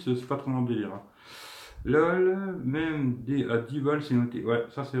d'habitude, Beats, c'est pas trop mon délire, hein. LOL, même à 10 balles, c'est noté. Ouais,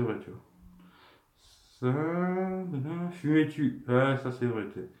 ça c'est vrai, tu vois. Ça, fumais-tu? Ouais, ça c'est vrai,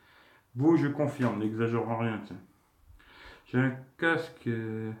 tu sais. Beau, je confirme, n'exagérons rien, tu sais. J'ai un casque,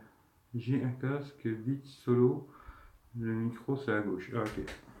 j'ai un casque Beats solo. Le micro, c'est à gauche. Ah, ok.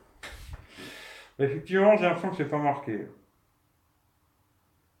 Effectivement, j'ai l'impression que c'est pas marqué.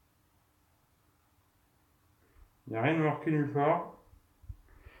 Il n'y a rien de marqué nulle part.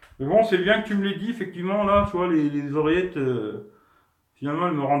 Mais bon, c'est bien que tu me l'aies dit, effectivement, là, tu vois, les oreillettes, finalement,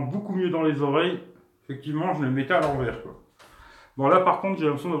 elles me rentrent beaucoup mieux dans les oreilles. Effectivement, je les mettais à l'envers, quoi. Bon, là, par contre, j'ai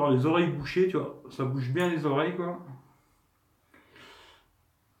l'impression d'avoir les oreilles bouchées, tu vois. Ça bouge bien les oreilles, quoi.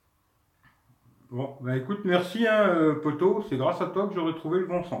 Bon, bah écoute, merci, hein, poto. C'est grâce à toi que j'aurais trouvé le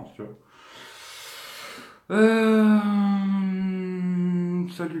bon sens, tu vois.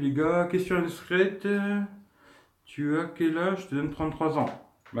 Salut les gars, question indiscrète. Tu as quel âge? Je te donne 33 ans.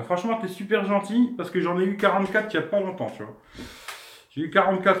 Bah franchement, t'es super gentil parce que j'en ai eu 44 il n'y a pas longtemps, tu vois. J'ai eu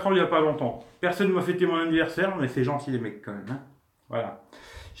 44 ans il n'y a pas longtemps. Personne ne m'a fêté mon anniversaire, mais c'est gentil les mecs quand même, hein. Voilà.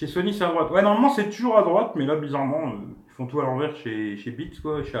 Chez Sony, c'est à droite. Ouais, normalement, c'est toujours à droite, mais là, bizarrement, ils font tout à l'envers chez Beats,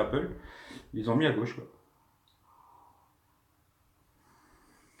 quoi, chez Apple. Ils ont mis à gauche, quoi.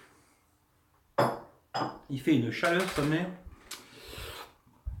 Il fait une chaleur, sa mère.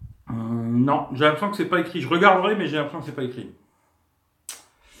 Non, j'ai l'impression que c'est pas écrit. Je regarderai, mais j'ai l'impression que c'est pas écrit.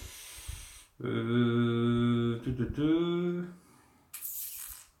 Tu, tu.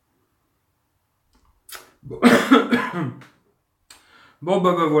 Bon. Bon,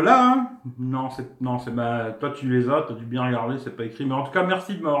 bah voilà, hein. Non, c'est bah, toi tu les as, t'as dû bien regarder, c'est pas écrit. Mais en tout cas,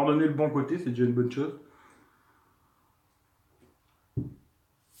 merci de m'avoir donné le bon côté, c'est déjà une bonne chose.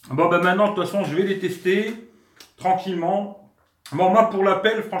 Bon, bah maintenant, de toute façon, je vais les tester tranquillement. Bon, moi pour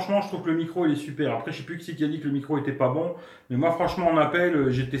l'appel, franchement, je trouve que le micro il est super. Après, je sais plus qui c'est qui a dit que le micro était pas bon. Mais moi, franchement, en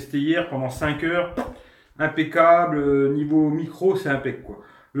appel, j'ai testé hier pendant 5 heures. Impeccable. Niveau micro, c'est impeccable, quoi.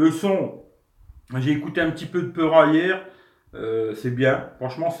 Le son, j'ai écouté un petit peu de Peura hier. C'est bien.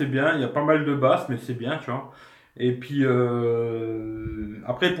 Franchement, c'est bien. Il y a pas mal de basses, mais c'est bien, tu vois. Et puis,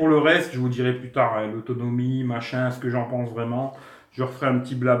 après, pour le reste, je vous dirai plus tard, hein, l'autonomie, machin, ce que j'en pense vraiment. Je referai un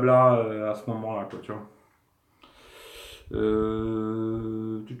petit blabla à ce moment-là, quoi, tu vois.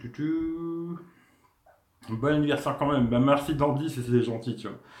 Tu, tu, tu. Bon anniversaire quand même. Ben, merci Dandy, c'est gentil, tu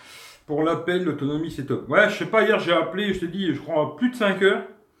vois. Pour l'appel, l'autonomie, c'est top. Ouais, je sais pas, hier j'ai appelé, je te dis, je crois, plus de 5 heures.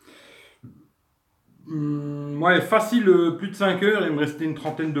 Ouais, facile, plus de 5 heures, il me restait une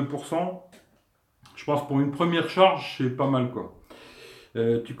trentaine de pourcents. Je pense pour une première charge, c'est pas mal, quoi.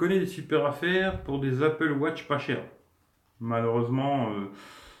 Tu connais des super affaires pour des Apple Watch pas chers? Malheureusement,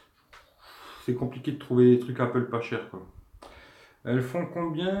 c'est compliqué de trouver des trucs Apple pas chers, quoi. Elles font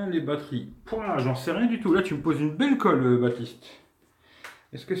combien les batteries? Pouah, j'en sais rien du tout. Là, tu me poses une belle colle, Baptiste.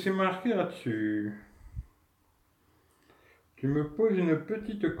 Est-ce que c'est marqué là-dessus? Tu me poses une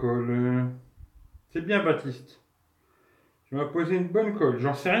petite colle. C'est bien, Baptiste. Tu m'as posé une bonne colle.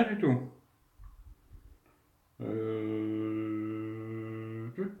 J'en sais rien du tout. Je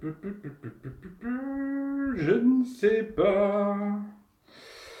ne sais pas.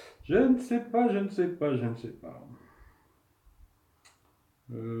 Je ne sais pas, je ne sais pas, je ne sais pas.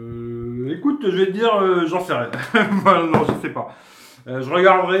 Écoute, je vais te dire, j'en sais rien. Voilà, non, je sais pas. Je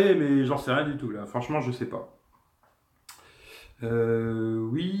regarderai, mais j'en sais rien du tout là. Franchement, je sais pas.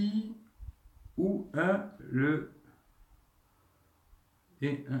 Oui ou un le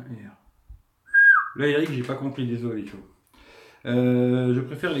et un R. Là, Eric, j'ai pas compris, désolé. Tu vois. Je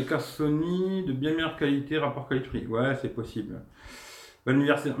préfère les casques Sony de bien meilleure qualité, rapport qualité-prix. Ouais, c'est possible. Bon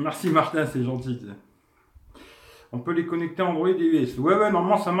anniversaire. Merci Martin, c'est gentil. On peut les connecter Android et iOS. Ouais,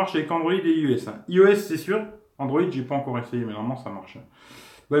 normalement ça marche avec Android et iOS. Hein. iOS, c'est sûr. Android, j'ai pas encore essayé, mais normalement ça marche.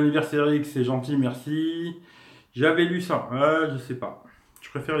 Bon anniversaire Eric, c'est gentil, merci. J'avais lu ça. Je sais pas. Je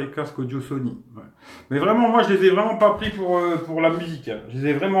préfère les casques audio Sony. Ouais. Mais vraiment, moi, je les ai vraiment pas pris pour la musique. Hein. Je les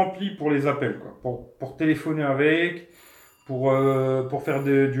ai vraiment pris pour les appels, quoi. Pour téléphoner avec, pour faire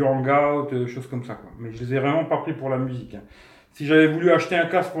du hangout, choses comme ça, quoi. Mais je les ai vraiment pas pris pour la musique. Hein. Si j'avais voulu acheter un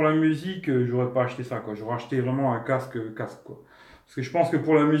casque pour la musique, j'aurais pas acheté ça, quoi. J'aurais acheté vraiment un casque, quoi. Parce que je pense que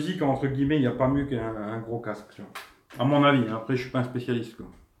pour la musique, entre guillemets, il n'y a pas mieux qu'un gros casque, tu vois. À mon avis, hein. Après, je suis pas un spécialiste, quoi.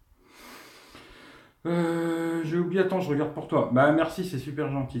 J'ai oublié, attends, je regarde pour toi. Bah merci, c'est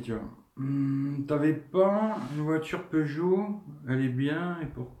super gentil, tu vois. T'avais pas une voiture Peugeot? Elle est bien, et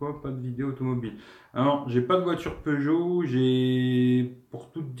pourquoi pas de vidéo automobile? Alors, j'ai pas de voiture Peugeot,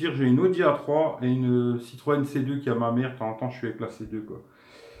 pour tout te dire, j'ai une Audi A3 et une Citroën C2 qui a ma mère, de temps en temps je suis avec la C2, quoi.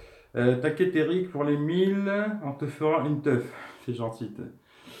 T'inquiète Eric, pour les 1000, on te fera une teuf. C'est gentil.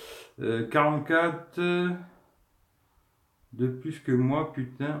 44 de plus que moi,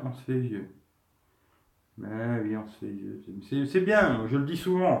 putain, on se fait vieux. Mais oui, on se fait vieux. C'est bien, je le dis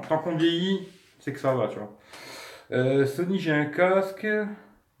souvent. Tant qu'on vieillit, c'est que ça va, tu vois. Sony, j'ai un casque.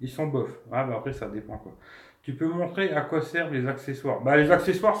 Ils sont bof. Ah, bah après, ça dépend, quoi. Tu peux montrer à quoi servent les accessoires? Bah, les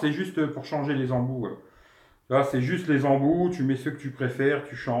accessoires, c'est juste pour changer les embouts. Ouais. Là, c'est juste les embouts. Tu mets ceux que tu préfères,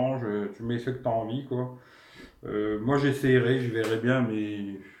 tu changes. Tu mets ceux que tu as envie, quoi. Moi, j'essaierai, je verrai bien,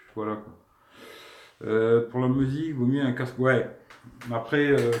 mais voilà, quoi. Pour la musique, vaut mieux un casque. Ouais.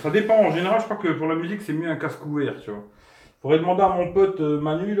 Après, ça dépend. En général, je crois que pour la musique, c'est mieux un casque ouvert, tu vois. Faudrait demander à mon pote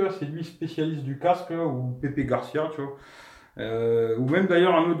Manu, là, c'est lui spécialiste du casque, là, ou Pépé Garcia, tu vois. Ou même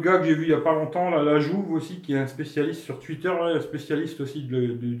d'ailleurs un autre gars que j'ai vu il y a pas longtemps, là, la Jouve aussi, qui est un spécialiste sur Twitter, là, un spécialiste aussi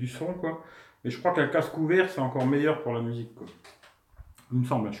du son, quoi. Mais je crois qu'un casque ouvert, c'est encore meilleur pour la musique, quoi. Il me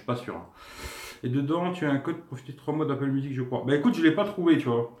semble, hein, je suis pas sûr. Hein. Et dedans, tu as un code pour profiter de 3 mois d'Apple Music, je crois. Bah écoute, je l'ai pas trouvé, tu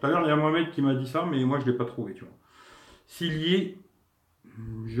vois. Tout à l'heure, il y a Mohamed qui m'a dit ça, mais moi, je l'ai pas trouvé, tu vois. S'il y est,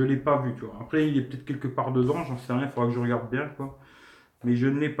 je l'ai pas vu, tu vois. Après, il est peut-être quelque part dedans, j'en sais rien, il faudra que je regarde bien, quoi. Mais je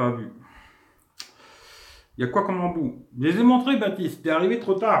ne l'ai pas vu. Il y a quoi comme embout? Je les ai montrés, Baptiste. T'es arrivé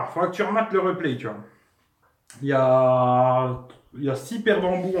trop tard. Il faudra que tu remates le replay, tu vois. Il y a 6 paires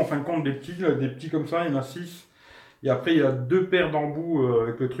d'embouts, en fin de compte, des petits comme ça, il y en a 6. Et après, il y a 2 paires d'embouts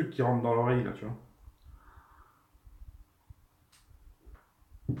avec le truc qui rentre dans l'oreille, là, tu vois.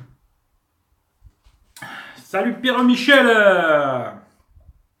 Salut Pierre Michel.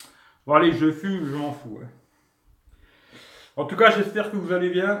 Bon allez, je fume, je m'en fous. Ouais. En tout cas, j'espère que vous allez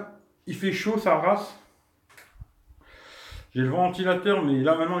bien. Il fait chaud, ça rase. J'ai le ventilateur, mais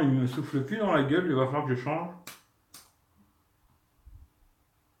là maintenant, il me souffle plus dans la gueule. Il va falloir que je change.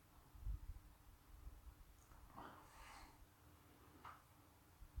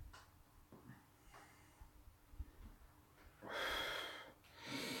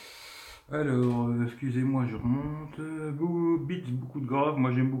 Alors, excusez-moi, je remonte. Beats, beaucoup de grave,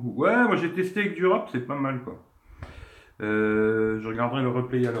 moi j'aime beaucoup. Ouais, moi j'ai testé avec du rap, c'est pas mal quoi. Je regarderai le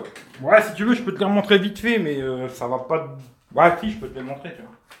replay alors. Ouais, si tu veux, je peux te les montrer vite fait, mais ça va pas. Ouais, si, je peux te les montrer, tu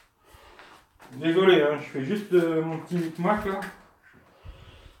vois. Désolé, hein, je fais juste mon petit micmac là.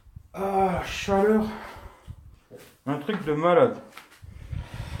 Ah, la chaleur. Un truc de malade.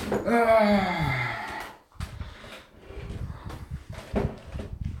 Ah.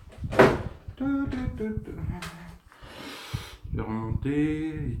 Je vais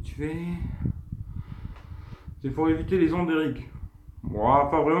remonter vite fait. C'est pour éviter les ondes d'Eric. Bon,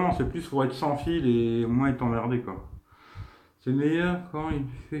 pas vraiment, c'est plus pour être sans fil et moins être emmerdé quoi. C'est meilleur quand il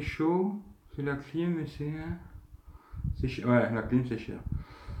fait chaud. C'est la clim et c'est cher. Ouais, la clim c'est cher.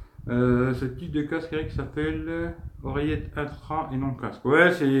 Ce type de casque Eric s'appelle oreillette intra et non casque.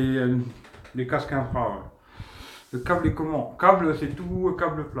 Ouais, c'est les casques intra. Ouais. Le câble est comment? Câble, c'est tout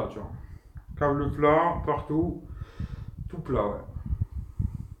câble plat, tu vois. Câble plat, partout. Tout plat, ouais.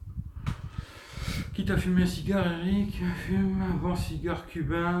 Qui t'a fumé un cigare, Eric? Fume un bon cigare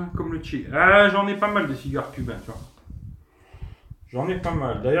cubain, comme le Tché. Ah, j'en ai pas mal des cigares cubains, tu vois. J'en ai pas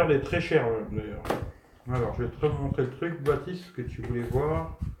mal. D'ailleurs, des très chers, d'ailleurs. Alors, je vais te remontrer le truc, Baptiste, que tu voulais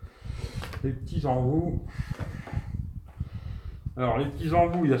voir. Les petits embouts. Alors, les petits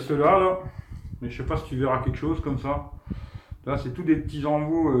embouts, il y a ceux-là, là. Mais je sais pas si tu verras quelque chose comme ça. Là, c'est tous des petits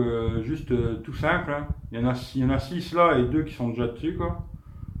embouts juste tout simples. Hein. Il y en a 6 là et 2 qui sont déjà dessus, quoi.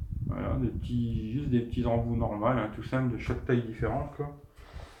 Voilà, juste des petits embouts normaux, hein, tout simples, de chaque taille différente, quoi.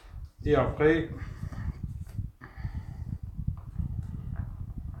 Et après,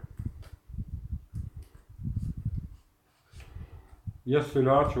 il y a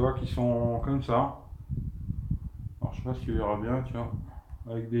ceux-là, tu vois, qui sont comme ça. Alors, je sais pas si tu verras bien, tu vois.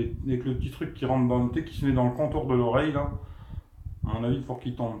 Avec le petit truc qui rentre dans le thé, qui se met dans le contour de l'oreille, là. À mon avis, pour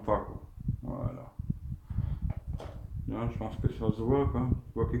qu'il tombe pas, quoi. Voilà. Là, je pense que ça se voit, quoi.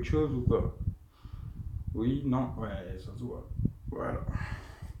 Tu vois quelque chose ou pas? Oui, non, ouais, ça se voit. Voilà.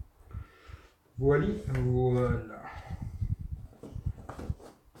 Voilà. Voilà.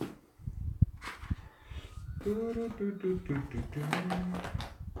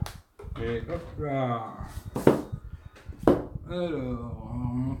 Et hop là. Alors, on va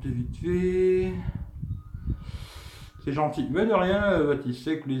remonter vite fait. C'est gentil. Mais de rien, Baptiste,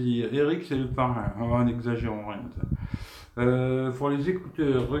 c'est plaisir. Eric, c'est le parrain. On va n'exagérons rien. Pour les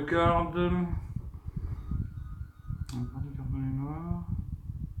écouteurs, regarde.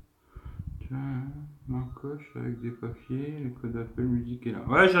 Tiens, ma coche avec des papiers, le code Apple Music est là.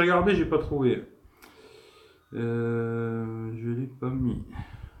 Ouais, j'ai regardé, j'ai pas trouvé. Je l'ai pas mis.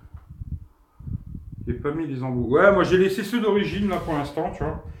 J'ai pas mis les embouts. Ouais, moi j'ai laissé ceux d'origine là pour l'instant, tu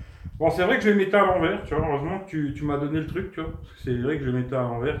vois. Bon, c'est vrai que je les mettais à l'envers, tu vois. Heureusement que tu m'as donné le truc, tu vois. Parce que c'est vrai que je les mettais à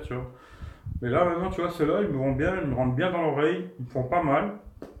l'envers, tu vois. Mais là maintenant, tu vois, ceux-là, ils me vont bien, ils me rentrent bien dans l'oreille, ils me font pas mal.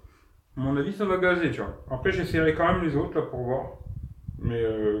 À mon avis, ça va gazer, tu vois. Après, j'essaierai quand même les autres là pour voir. Mais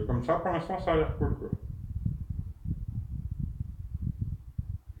comme ça, pour l'instant, ça a l'air cool, quoi.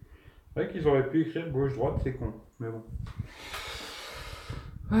 C'est vrai qu'ils auraient pu écrire gauche-droite, c'est con. Mais bon.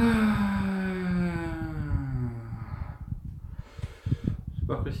 C'est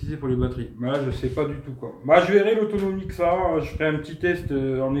pas précisé pour les batteries. Bah, je sais pas du tout, quoi. Bah, je verrai l'autonomie que ça. Je ferai un petit test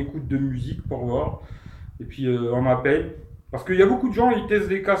en écoute de musique pour voir. Et puis en appel. Parce qu'il y a beaucoup de gens, ils testent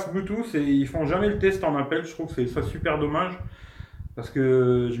des casques Bluetooth et ils font jamais le test en appel. Je trouve que c'est ça super dommage. Parce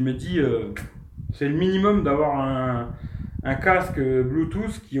que je me dis, c'est le minimum d'avoir un casque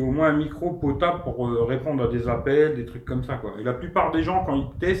Bluetooth qui a au moins un micro potable pour répondre à des appels, des trucs comme ça, quoi. Et la plupart des gens, quand ils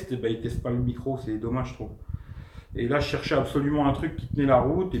testent, ils testent pas le micro. C'est dommage, je trouve. Et là, je cherchais absolument un truc qui tenait la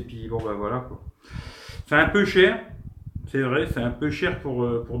route. Et puis, bon, bah voilà, quoi. C'est un peu cher. C'est vrai, c'est un peu cher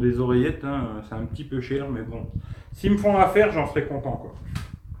pour des oreillettes. Hein. C'est un petit peu cher, mais bon. S'ils me font l'affaire, j'en serais content, quoi.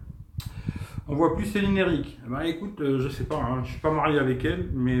 On voit plus Céline Eric. Bah écoute, je sais pas, hein, je suis pas marié avec elle,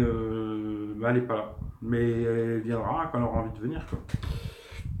 mais bah, elle est pas là. Mais elle viendra quand elle aura envie de venir, quoi.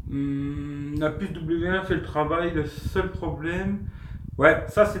 La puce W1 fait le travail, le seul problème. Ouais,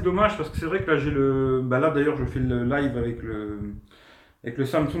 ça c'est dommage parce que c'est vrai que là j'ai le. Bah là d'ailleurs je fais le live avec le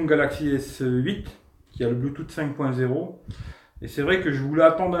Samsung Galaxy S8 qui a le Bluetooth 5.0. Et c'est vrai que je voulais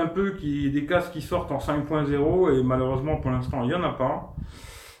attendre un peu qu'il y ait des casques qui sortent en 5.0 et malheureusement pour l'instant il n'y en a pas.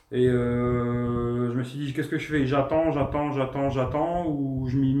 Et je me suis dit qu'est-ce que je fais? J'attends ou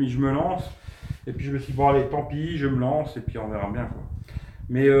je me lance. Et puis je me suis dit bon allez tant pis, je me lance et puis on verra bien, quoi.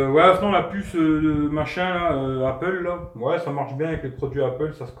 Mais ouais, sinon la puce machin là, Apple là, ouais ça marche bien avec les produits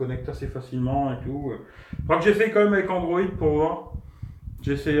Apple, ça se connecte assez facilement et tout. Je crois que j'essaie quand même avec Android pour voir.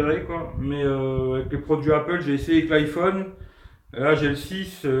 J'essayerai, quoi. Mais avec les produits Apple, j'ai essayé avec l'iPhone. Là j'ai le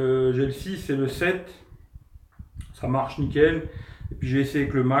 6 et le 7. Ça marche nickel. Et puis j'ai essayé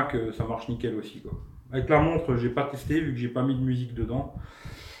avec le Mac, ça marche nickel aussi, quoi. Avec la montre, j'ai pas testé vu que j'ai pas mis de musique dedans.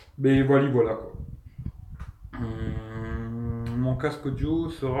 Mais voilà, quoi. Mon casque audio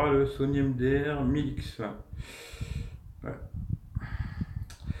sera le Sony MDR 1000X. Ouais.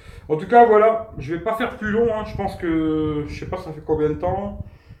 En tout cas, voilà, je vais pas faire plus long, hein. Je pense que, je sais pas, ça fait combien de temps.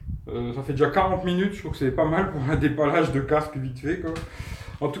 Ça fait déjà 40 minutes, je trouve que c'est pas mal pour un dépallage de casque vite fait, quoi.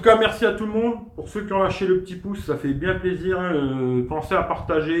 En tout cas, merci à tout le monde. Pour ceux qui ont lâché le petit pouce, ça fait bien plaisir, hein. Pensez à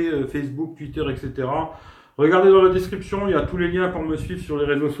partager Facebook, Twitter, etc. Regardez dans la description, il y a tous les liens pour me suivre sur les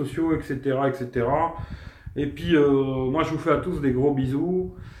réseaux sociaux, etc. etc. Et puis, moi, je vous fais à tous des gros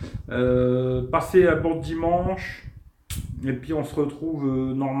bisous. Passez un bon dimanche. Et puis, on se retrouve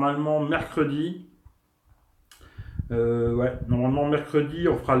normalement mercredi. Ouais, normalement mercredi,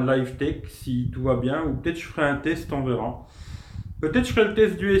 on fera le live tech si tout va bien. Ou peut-être je ferai un test, on verra. Peut-être je ferai le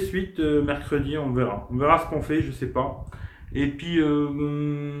test du S8 mercredi, on verra. On verra ce qu'on fait, je sais pas. Et puis, je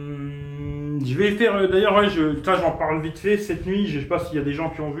vais faire. D'ailleurs, ouais, ça j'en parle vite fait. Cette nuit, je sais pas s'il y a des gens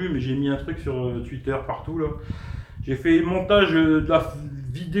qui ont vu, mais j'ai mis un truc sur Twitter partout là. J'ai fait le montage de la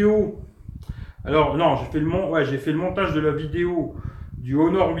vidéo. Alors, non, j'ai fait le montage de la vidéo du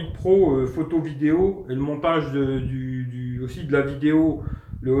Honor 8 Pro photo vidéo et le montage aussi de la vidéo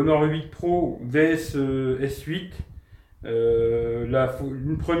le Honor 8 Pro vs S8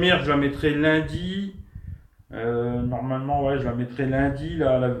 Une première, je la mettrai lundi. Normalement, ouais, je la mettrai lundi.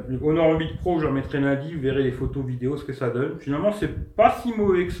 Le Honor 8 Pro, je la mettrai lundi. Vous verrez les photos vidéos, ce que ça donne. Finalement, c'est pas si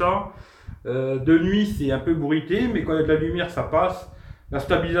mauvais que ça. De nuit, c'est un peu bruité, mais quand il y a de la lumière, ça passe. La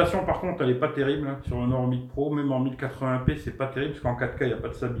stabilisation, par contre, elle est pas terrible hein, sur le Honor 8 Pro. Même en 1080p, c'est pas terrible, parce qu'en 4K, il n'y a pas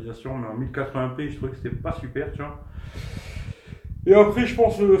de stabilisation. Mais en 1080p, je trouvais que c'était pas super, tu vois. Et après, je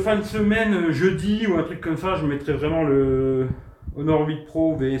pense, fin de semaine, jeudi ou un truc comme ça, je mettrai vraiment le Honor 8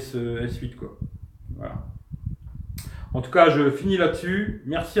 Pro vs S8, quoi. Voilà. En tout cas, je finis là-dessus.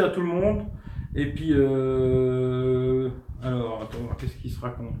 Merci à tout le monde. Et puis, alors, attends, qu'est-ce qui se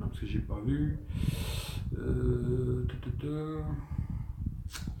raconte là, parce que j'ai pas vu.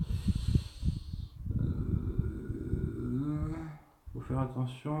 Faut faire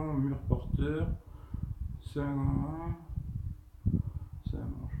attention, mur porteur. Ça mange.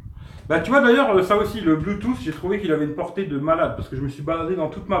 Bah tu vois d'ailleurs ça aussi, le Bluetooth, j'ai trouvé qu'il avait une portée de malade parce que je me suis baladé dans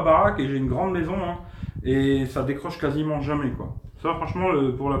toute ma baraque et j'ai une grande maison hein, et ça décroche quasiment jamais quoi. Ça franchement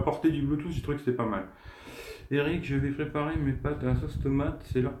pour la portée du Bluetooth j'ai trouvé que c'était pas mal. Eric, je vais préparer mes pâtes à la sauce tomate,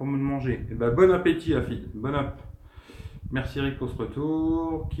 c'est l'heure pour me le manger. Et bah bon appétit la fille, bon app. Merci Eric pour ce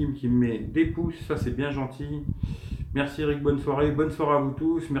retour. Kim qui me met des pouces, ça c'est bien gentil. Merci Eric, bonne soirée à vous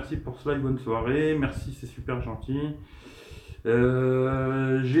tous. Merci pour ce live, bonne soirée. Merci, c'est super gentil.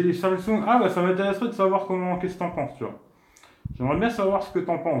 J'ai les Samsung. Ah bah ça m'intéresserait de savoir qu'est-ce que t'en penses, tu vois. J'aimerais bien savoir ce que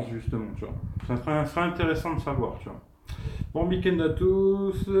t'en penses justement, tu vois. Ça serait intéressant de savoir, tu vois. Bon week-end à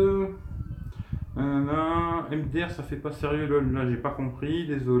tous. MDR ça fait pas sérieux lol, là j'ai pas compris,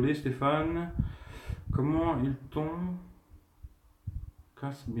 désolé Stéphane. Comment il tombe?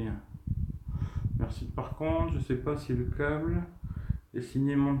 Casse bien. Merci. Par contre, je sais pas si le câble est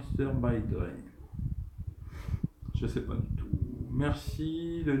signé Monster by Dre. Je sais pas du tout.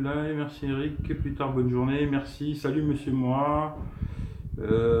 Merci le live, merci Eric, plus tard bonne journée, merci, salut monsieur moi,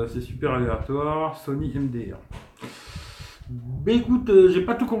 c'est super aléatoire, Sony MDR. Ben écoute, j'ai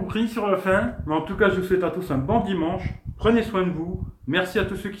pas tout compris sur la fin, mais en tout cas je vous souhaite à tous un bon dimanche, prenez soin de vous, merci à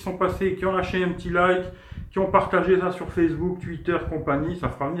tous ceux qui sont passés, qui ont lâché un petit like, qui ont partagé ça sur Facebook, Twitter, compagnie, ça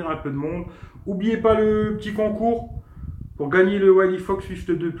fera venir un peu de monde. N'oubliez pas le petit concours. Pour gagner le Wiley Fox Swift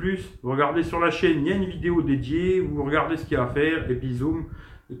 2+, vous regardez sur la chaîne, il y a une vidéo dédiée, vous regardez ce qu'il y a à faire, et puis zoom,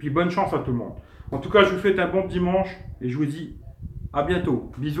 et puis bonne chance à tout le monde. En tout cas, je vous souhaite un bon dimanche, et je vous dis à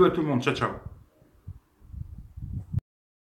bientôt. Bisous à tout le monde, ciao ciao.